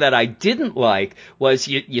one thing that I didn't like was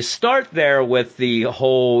you start there with the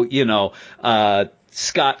whole,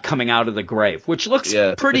 Scott coming out of the grave, which looks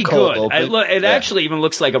pretty good. It actually even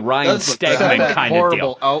looks like a Ryan Stegman kind of deal.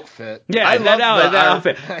 Horrible outfit. Yeah, that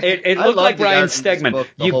outfit. It looked like Ryan Stegman.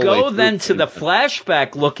 You go then to the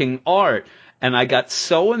flashback looking art, and I got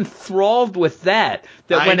so enthralled with that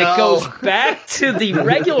when it goes back to the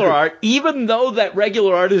regular art, even though that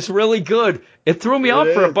regular art is really good, it threw me off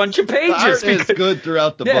for a bunch of pages. The art is good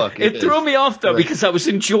throughout the book. It threw me off, though, because I was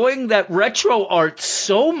enjoying that retro art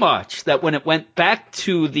so much that when it went back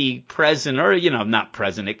to the present, or, not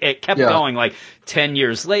present, it kept going like 10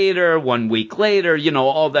 years later, 1 week later,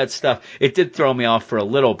 all that stuff. It did throw me off for a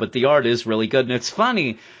little, but the art is really good. And it's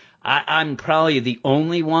funny, I'm probably the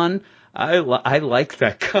only one. I like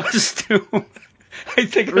that costume. I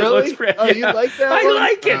think it looks great. Oh, you like that? I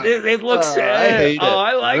like it. It looks. I hate it. Oh,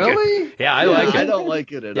 I like it. Yeah, I like it. I don't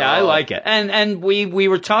like it at all. Yeah, I like it. And we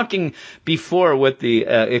were talking before with the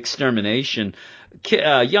extermination.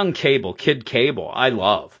 Young Cable, Kid Cable, I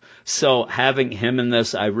love. So having him in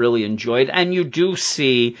this, I really enjoyed. And you do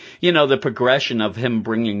see, the progression of him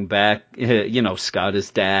bringing back, Scott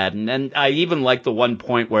as dad. And I even like the one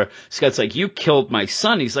point where Scott's like, you killed my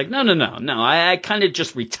son. He's like, no. I kind of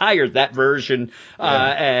just retired that version.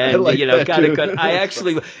 And, got it good. I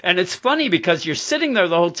actually, and it's funny because you're sitting there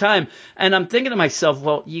the whole time and I'm thinking to myself,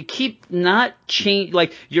 well, you keep not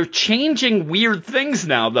you're changing weird things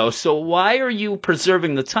now though. So why are you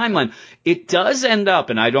preserving the timeline? It does end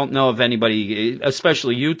up, and I don't know if anybody,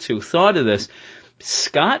 especially you two, thought of this.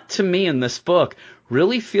 Scott, to me, in this book,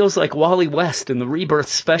 really feels like Wally West in the Rebirth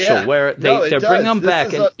special, where they're bringing him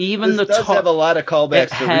back, and even the talk have a lot of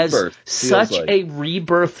callbacks to Rebirth. It has such a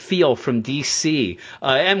Rebirth feel from DC,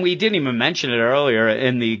 and we didn't even mention it earlier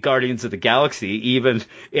in the Guardians of the Galaxy. Even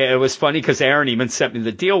it was funny because Aaron even sent me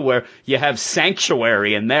the deal where you have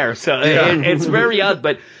Sanctuary in there, so it's very odd,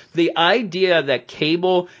 but. The idea that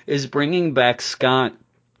Cable is bringing back Scott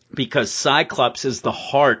because Cyclops is the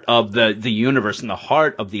heart of the universe and the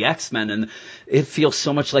heart of the X-Men, and it feels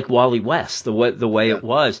so much like Wally West, the way it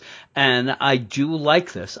was. And I do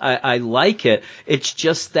like this. I like it. It's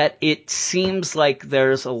just that it seems like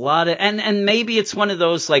there's a lot of, and maybe it's one of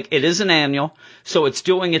those, like, it is an annual, so it's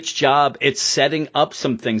doing its job. It's setting up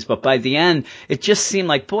some things, but by the end, it just seemed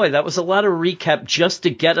like, boy, that was a lot of recap just to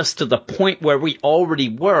get us to the point where we already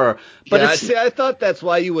were. But I thought that's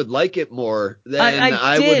why you would like it more than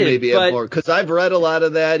I would maybe have more, because I've read a lot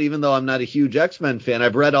of that, even though I'm not a huge X-Men fan.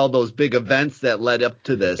 I've read all those big events that led up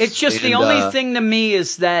to this. It's just the only thing to me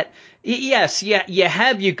is that, yes,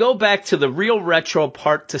 you go back to the real retro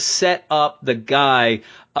part to set up the guy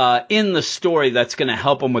in the story that's going to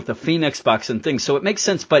help him with the Phoenix box and things. So it makes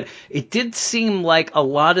sense, but it did seem like a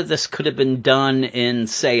lot of this could have been done in,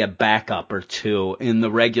 say, a backup or two in the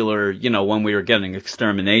regular, when we were getting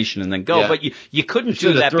Extermination and then go. Yeah. But you couldn't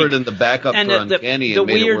do that. Threw it in the backup for Uncanny. The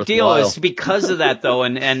weird deal is because of that, though,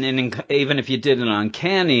 and even if you did an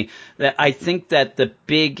Uncanny, that I think that the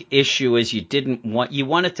big issue is you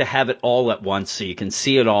wanted to have it all at once so you can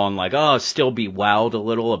see it all and still be wowed a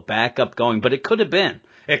little, a backup going, but it could have been.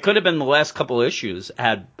 It could have been the last couple issues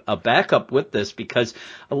had a backup with this, because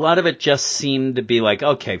a lot of it just seemed to be like,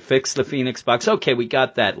 okay, fix the Phoenix box. Okay, we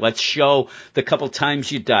got that. Let's show the couple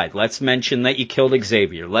times you died. Let's mention that you killed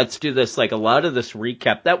Xavier. Let's do this. Like a lot of this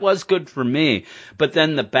recap. That was good for me. But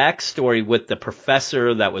then the backstory with the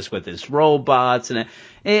professor that was with his robots, and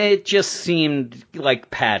it just seemed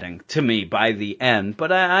like padding to me by the end.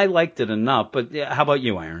 But I liked it enough. But how about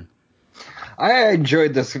you, Aaron? I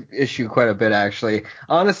enjoyed this issue quite a bit, actually.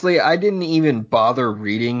 Honestly, I didn't even bother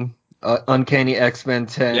reading Uncanny X-Men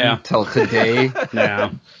 10 till today.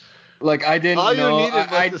 Yeah. Like, I didn't all know.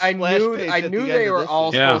 I knew they were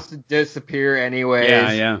all supposed to disappear anyways.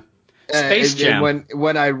 Yeah. Space Jam. And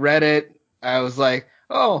when I read it, I was like,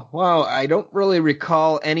 oh, wow, I don't really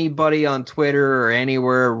recall anybody on Twitter or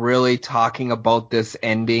anywhere really talking about this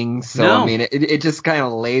ending. So, no. I mean, it just kind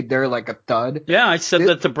of laid there like a thud. Yeah, I said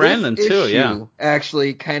that to Brandon, too, yeah.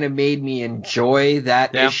 Actually kind of made me enjoy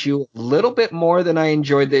that issue a little bit more than I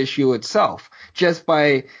enjoyed the issue itself, just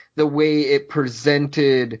by the way it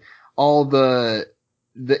presented all the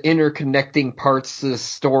interconnecting parts to the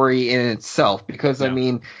story in itself, because I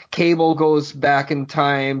mean, Cable goes back in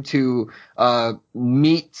time to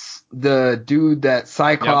meets the dude that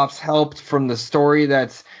Cyclops helped from the story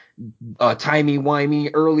that's a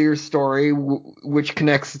timey-wimey earlier story, which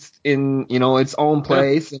connects in its own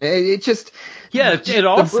place. And it just it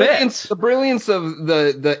all fits. The brilliance of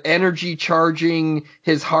the energy charging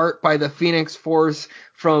his heart by the Phoenix Force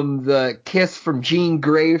from the kiss from Jean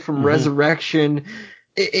Grey from Resurrection.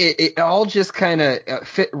 It all just kind of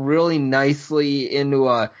fit really nicely into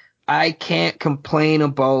I can't complain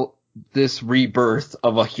about this rebirth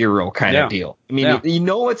of a hero kind of deal. I mean, you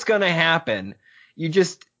know what's going to happen. You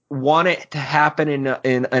just want it to happen in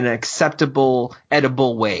an acceptable,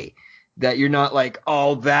 edible way. That you're not like,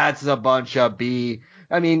 oh, that's a bunch of B.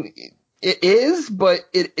 I mean, it is, but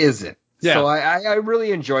it isn't. Yeah. So I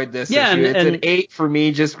really enjoyed this issue. It's an 8 for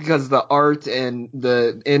me just because of the art and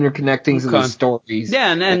the interconnectings of the stories.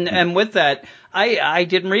 Yeah, and with that, I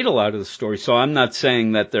didn't read a lot of the stories, so I'm not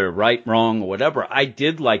saying that they're right, wrong, or whatever. I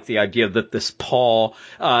did like the idea that this Paul,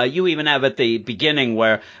 you even have at the beginning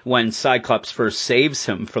when Cyclops first saves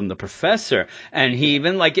him from the professor, and he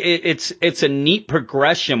even it's a neat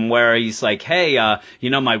progression where he's like, hey,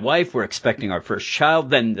 my wife, we're expecting our first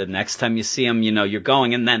child. Then the next time you see him, you're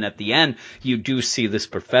going, and then at the end, you do see this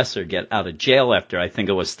professor get out of jail after, I think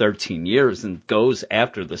it was 13 years, and goes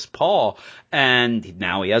after this Paul, and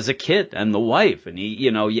now he has a kid and the wife. And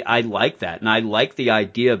I like that. And I like the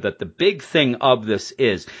idea that the big thing of this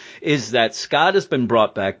is that Scott has been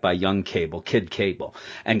brought back by young Cable, Kid Cable.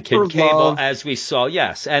 And Kid Cable, as we saw,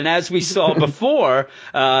 and as we saw before,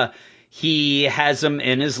 he has him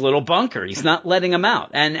in his little bunker. He's not letting him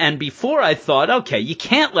out. And before I thought, okay, you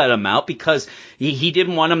can't let him out because he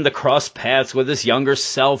didn't want him to cross paths with his younger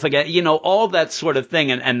self again, all that sort of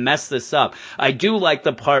thing and mess this up. I do like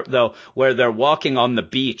the part, though, where they're walking on the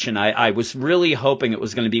beach, and I was really hoping it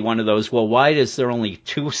was going to be one of those, well, why is there only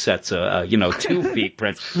 2 sets of, 2 feet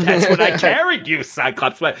prints? That's what I carried you,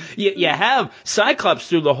 Cyclops. But you have Cyclops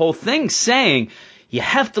through the whole thing saying, you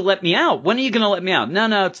have to let me out. When are you going to let me out?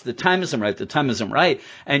 No, it's the time isn't right. The time isn't right.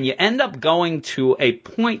 And you end up going to a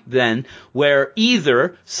point then where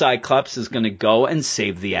either Cyclops is going to go and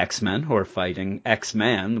save the X-Men who are fighting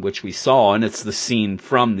X-Man, which we saw, and it's the scene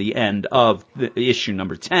from the end of the issue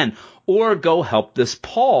number 10, or go help this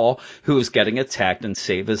Paul who is getting attacked and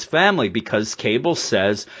save his family, because Cable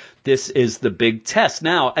says this is the big test.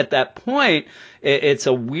 Now, at that point, it's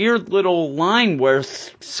a weird little line where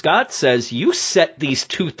Scott says, you set these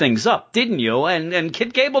 2 things up, didn't you? And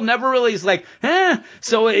Kid Cable never really is like,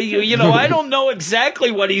 So, I don't know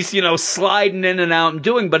exactly what he's, sliding in and out and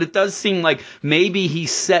doing, but it does seem like maybe he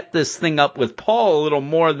set this thing up with Paul a little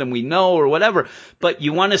more than we know or whatever. But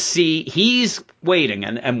you want to see, he's waiting,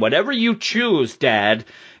 and whatever you choose, Dad,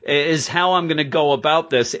 is how I'm going to go about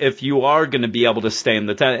this if you are going to be able to stay in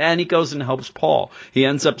the town. And he goes and helps Paul. He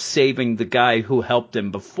ends up saving the guy who helped him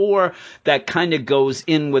before. That kind of goes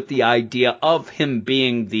in with the idea of him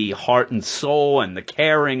being the heart and soul and the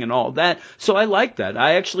caring and all that. So I like that.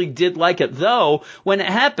 I actually did like it, though when it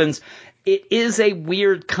happens, it is a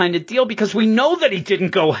weird kind of deal because we know that he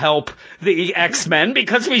didn't go help the X-Men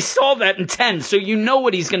because we saw that in 10. So you know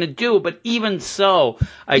what he's going to do. But even so,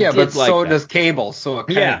 I did like that. Yeah, but so does Cable. So it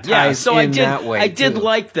kind of ties in that way. I did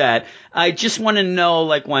like that. I just want to know,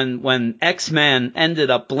 like, when X-Men ended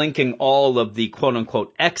up blinking all of the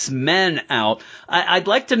quote-unquote X-Men out, I'd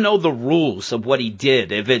like to know the rules of what he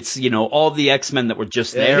did. If it's, all the X-Men that were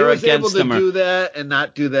just there against him. He was able to do that and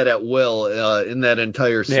not do that at will in that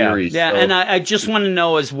entire series. Yeah, and I just want to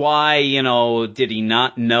know is why, did he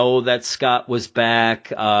not know that Scott was back?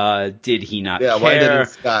 Did he not care? Why didn't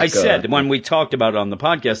Scott I said, when we talked about it on the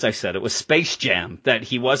podcast, I said it was Space Jam, that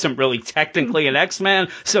he wasn't really technically an X-Man,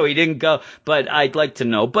 so he didn't go. But I'd like to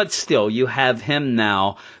know. But still, you have him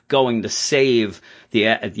now going to save the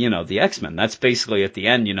X-Men. That's basically at the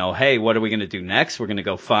end, hey, what are we going to do next? We're going to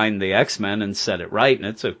go find the X-Men and set it right. And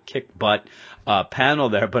it's a kick butt panel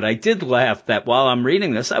there, but I did laugh that while I'm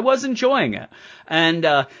reading this, I was enjoying it.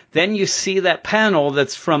 And then you see that panel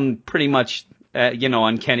that's from pretty much,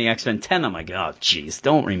 Uncanny X-Men 10. I'm like, oh, geez,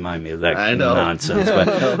 don't remind me of that nonsense.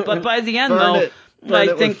 But by the end, though,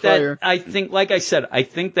 I think, like I said, I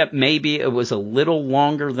think that maybe it was a little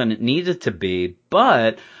longer than it needed to be,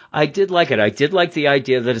 but I did like it. I did like the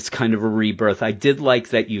idea that it's kind of a rebirth. I did like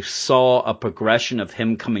that you saw a progression of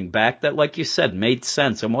him coming back that, like you said, made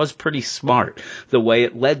sense and was pretty smart the way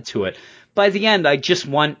it led to it. By the end, I just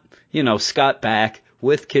want, Scott back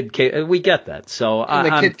with Kid Cable. We get that. So in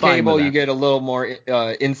the Kid Cable, you get a little more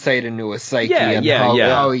insight into his psyche and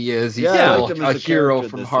how he is. He's still a hero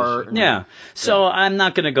from heart. Yeah. So I'm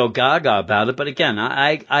not going to go gaga about it. But again,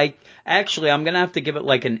 I actually, I'm going to have to give it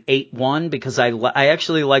like an 8-1 because I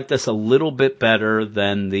actually like this a little bit better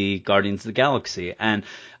than the Guardians of the Galaxy. And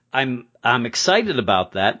I'm excited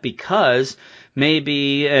about that because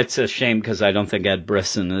maybe it's a shame because I don't think Ed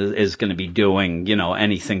Brisson is going to be doing,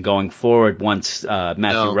 anything going forward once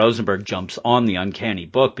Matthew Rosenberg jumps on the Uncanny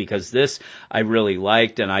book, because this I really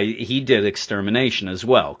liked, and he did Extermination as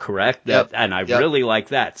well, correct? Yep. And I really like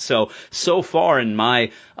that. So far in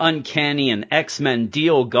my Uncanny and X-Men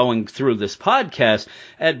deal going through this podcast,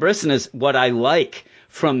 Ed Brisson is what I like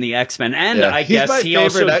from the X-Men, and I guess he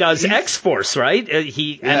also does X-Force, right?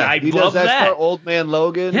 And I love that. Old Man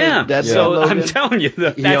Logan. Yeah, so Logan. I'm telling you,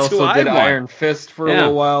 that's he also who I did want. Iron Fist for a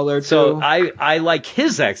little while there too. So I like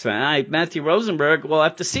his X-Men. Matthew Rosenberg, we'll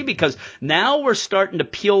have to see, because now we're starting to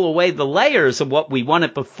peel away the layers of what we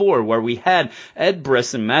wanted before, where we had Ed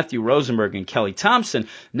Brisson, Matthew Rosenberg, and Kelly Thompson.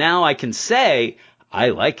 Now I can say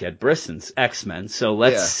I like Ed Brisson's X-Men, so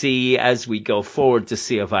let's see as we go forward to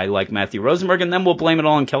see if I like Matthew Rosenberg, and then we'll blame it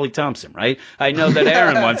all on Kelly Thompson, right? I know that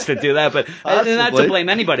Aaron wants to do that, but not to blame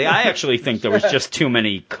anybody. I actually think there was just too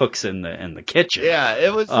many cooks in the kitchen. Yeah,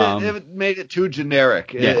 it was. It made it too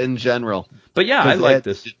generic in general. But yeah, I like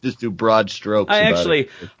this. Just do broad strokes.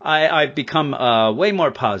 I've become way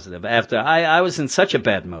more positive after I was in such a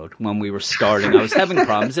bad mode when we were starting. I was having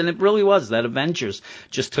problems, and it really was that Avengers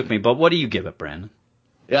just took me. But what do you give it, Brandon?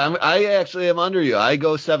 Yeah, I actually am under you. I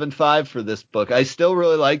go 7.5 for this book. I still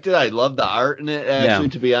really liked it. I love the art in it, actually,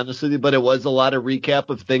 to be honest with you. But it was a lot of recap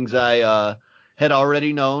of things I had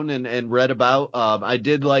already known and read about. I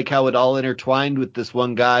did like how it all intertwined with this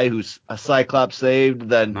one guy who's a Cyclops saved.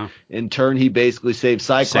 Then in turn, he basically saved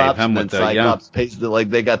Cyclops, and then Cyclops pays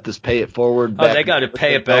they got this pay it forward. They got to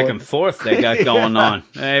pay it back and forth. They got going on.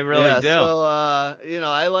 They really do. So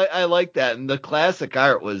I like that, and the classic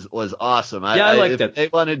art was awesome. I like that. If they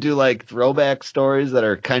want to do like throwback stories that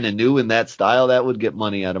are kind of new in that style, that would get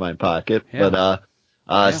money out of my pocket. Yeah. But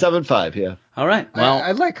 7.5, yeah. All right. Well,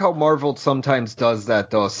 I like how Marvel sometimes does that,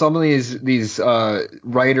 though. Some of these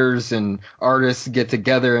writers and artists get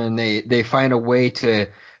together and they find a way to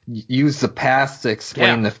use the past to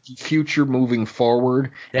explain the future moving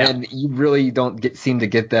forward, and you really don't seem to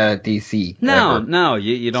get that at DC. No,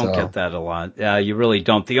 you don't get that a lot. You really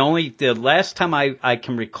don't. The last time I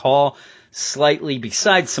can recall slightly,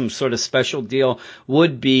 besides some sort of special deal,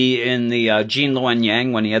 would be in the Gene Luen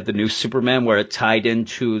Yang when he had the new Superman, where it tied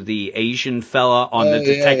into the Asian fella on the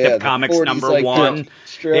Detective Comics #1.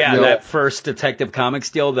 That first Detective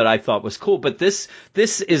Comics deal that I thought was cool. But this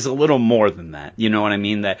is a little more than that. You know what I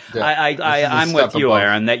mean? That I'm with you,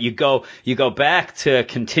 Aaron. That you go back to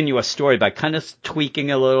continue a story by kind of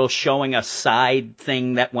tweaking a little, showing a side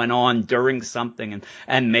thing that went on during something,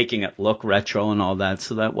 and making it look retro and all that.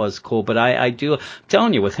 So that was cool. But I'm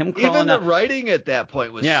telling you, with him crawling even the writing at that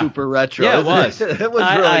point was super retro. Yeah, it was. It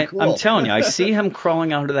was really cool. I'm telling you, I see him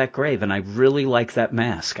crawling out of that grave, and I really like that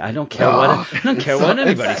mask. I don't care what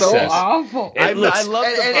anybody says. It's so awful. I love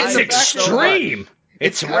it's extreme.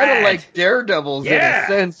 It's kind of like Daredevil's in a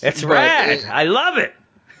sense. It's rad. I love it.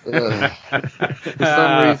 For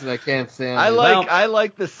some reason, I can't stand it. I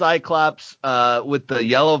like the Cyclops with the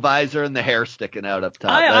yellow visor and the hair sticking out up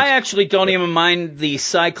top. I actually don't even mind the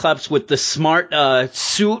Cyclops with the smart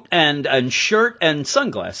suit and shirt and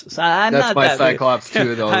sunglasses. That's my Cyclops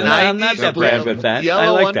too, though. I'm not that bad with that. Yellow I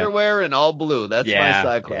like underwear that. And all blue. That's my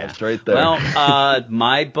Cyclops right there. Well,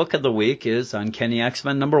 my book of the week is Uncanny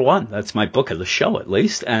X-Men #1. That's my book of the show, at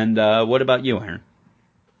least. And what about you, Aaron?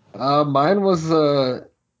 Mine was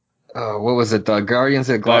what was it? Guardians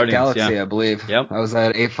of the Galaxy, I believe. Yep. I was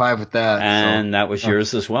at 8.5 with that. And that was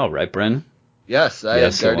yours as well, right, Brendan? Yes, I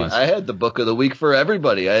had the book of the week for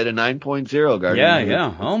everybody. I had a 9.0 Guardians.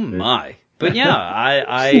 Yeah. Oh my. But yeah,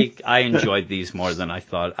 I enjoyed these more than I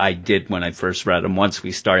thought I did when I first read them. Once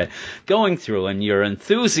we started going through, and your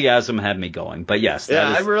enthusiasm had me going. But yes,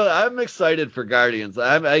 I'm excited for Guardians.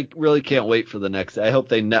 I really can't wait for the next. I hope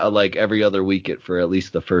they like every other week it for at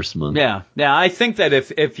least the first month. Yeah. I think that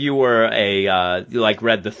if you were read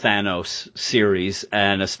the Thanos series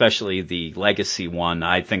and especially the Legacy one,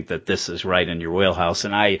 I think that this is right in your wheelhouse.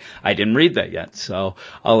 And I didn't read that yet, so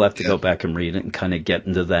I'll have to go back and read it and kind of get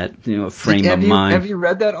into that Have you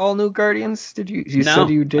read that all new Guardians? Did you? You said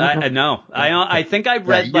you didn't. No, I think I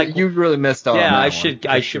read you really missed out. Yeah, on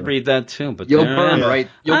I should read that too. But you'll burn right.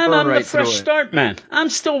 I'm the fresh start, man. I'm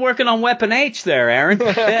still working on Weapon H there, Aaron.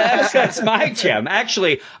 That's my gem.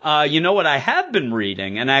 Actually, you know what I have been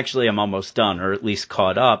reading, and actually I'm almost done, or at least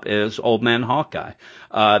caught up, is Old Man Hawkeye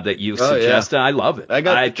that you suggested. Yeah. I love it.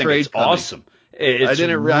 I think it's awesome. It's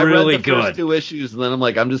I read the good. First 2 issues, and then I'm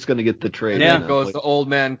like, I'm just going to get the trade. Yeah, it goes to Old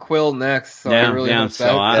Man Quill next. So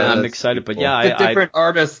I'm excited. But cool. It's a different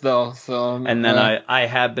artist, though. So and then I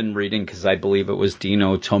have been reading, because I believe it was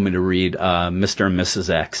Dino told me to read Mr. and Mrs.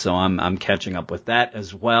 X. So I'm catching up with that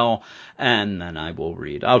as well. And then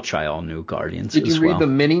I'll try all new Guardians. Did you read the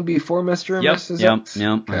mini before Mr. and Mrs. X?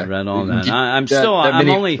 Yep. Okay. I read all that.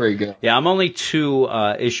 I'm only 2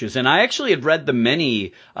 issues, and I actually had read the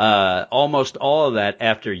mini almost all of that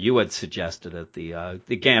after you had suggested it.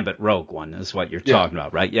 The Gambit Rogue one is what you're talking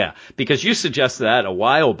about, right? Yeah, because you suggested that a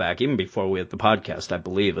while back, even before we had the podcast, I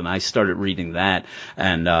believe, and I started reading that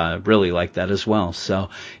and really liked that as well.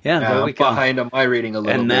 So there we go. Behind on my reading a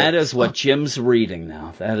little bit. And that is what Jim's reading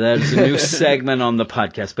now. That is a new segment on the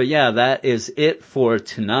podcast. But yeah, that is it for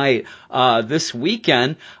tonight. This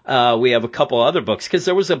weekend, we have a couple other books, because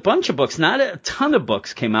there was a bunch of books. Not a ton of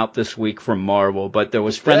books came out this week from Marvel, but there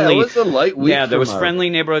was Friendly. Yeah, it was a light week. Yeah, there was Friendly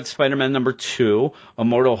Neighborhood Spider-Man #2,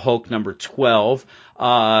 Immortal Hulk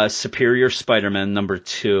 #12, Superior Spider-Man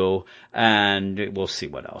 #2, and we'll see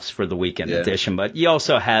what else for the weekend edition. But you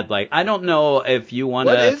also had, I don't know if you want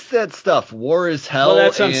to... What is that stuff? War is Hell? Well,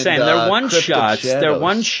 that's what I'm saying. They're one-shots. They're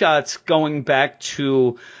one-shots going back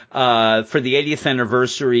to... for the 80th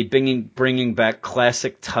anniversary, bringing back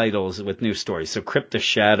classic titles with new stories. So Crypt of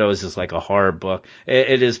Shadows is like a horror book.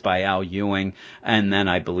 It is by Al Ewing. And then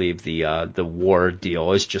I believe the war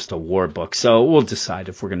deal is just a war book. So we'll decide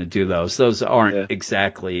if we're going to do those. Those aren't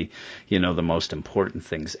exactly, the most important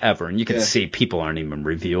things ever. And you can see people aren't even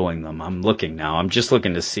reviewing them. I'm looking now. I'm just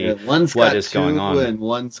looking to see what is going on. And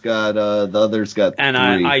one's got, the other's got 3. And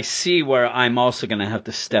I see where I'm also going to have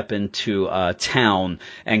to step into Town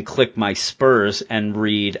and click my Spurs and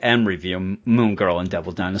read and review Moon Girl and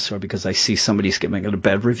Devil Dinosaur, because I see somebody's giving it a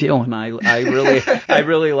bad review, and I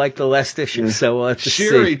really like the last issue. So let's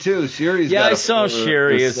Shiri see. Too. Shiri's I saw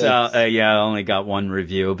Shiri is out. I only got 1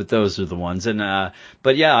 review, but those are the ones. And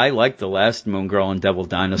but yeah, I like the last Moon Girl and Devil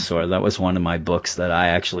Dinosaur. That was one of my books that I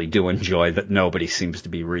actually do enjoy that nobody seems to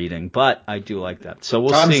be reading, but I do like that. So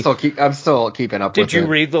we'll see. I'm still keeping up. Did you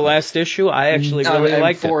read the last issue? I actually really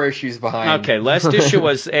liked it. 4 issues behind. Okay, last issue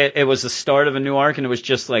was it was the start of a new arc, and it was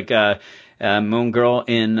just like Moon Girl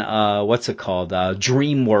in what's it called?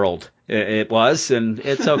 Dream World. It was, and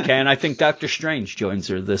it's okay. And I think Doctor Strange joins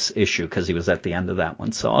her this issue because he was at the end of that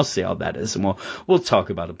one. So I'll see how that is, and we'll talk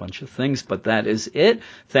about a bunch of things. But that is it.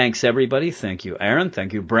 Thanks everybody. Thank you, Aaron.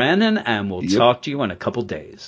 Thank you, Brandon, and we'll talk to you in a couple days.